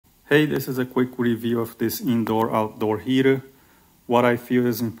Hey, this is a quick review of this indoor-outdoor heater. What I feel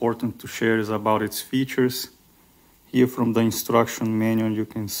is important to share is about its features. Here from the instruction manual you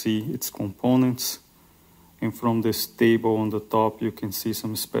can see its components, and from this table on the top you can see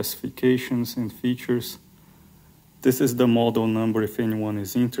some specifications and features. This is the model number if anyone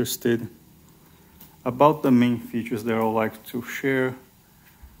is interested. About the main features that I would like to share.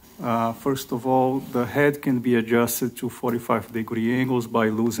 First of all, the head can be adjusted to 45-degree angles by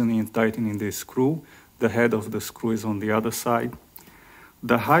loosening and tightening the screw. The head of the screw is on the other side.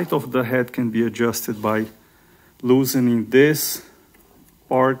 The height of the head can be adjusted by loosening this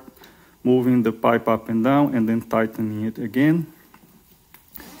part, moving the pipe up and down, and then tightening it again.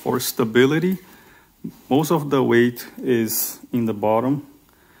 For stability, most of the weight is in the bottom.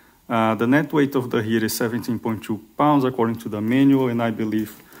 The net weight of the heater is 17.2 pounds according to the manual, and I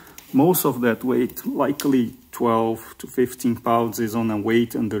believe most of that weight, likely 12 to 15 pounds, is on a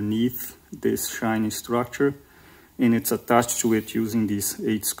weight underneath this shiny structure, and it's attached to it using these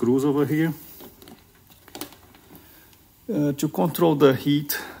 8 screws over here. To control the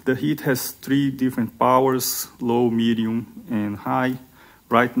heat has 3 different powers: low, medium, and high.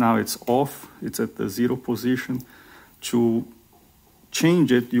 Right now it's off, it's at the 0 position. To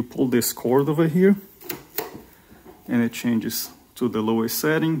change it, you pull this cord over here, and it changes to the lowest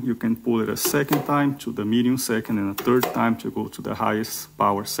setting. You can pull it a second time to the medium setting, and a third time to go to the highest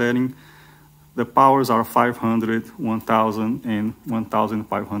power setting. The powers are 500, 1000, and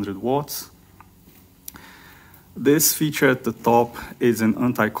 1500 watts. This feature at the top is an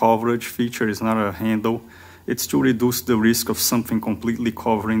anti-coverage feature. It's not a handle. It's to reduce the risk of something completely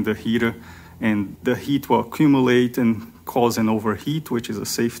covering the heater, and the heat will accumulate and cause an overheat, which is a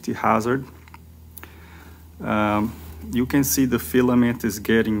safety hazard. You can see the filament is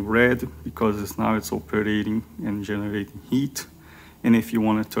getting red because now it's operating and generating heat. And if you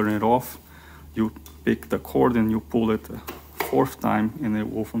want to turn it off, you pick the cord and you pull it a 4th time, and it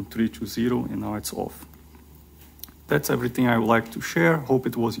will go from 3 to 0, and now it's off. That's everything I would like to share. Hope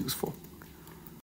it was useful.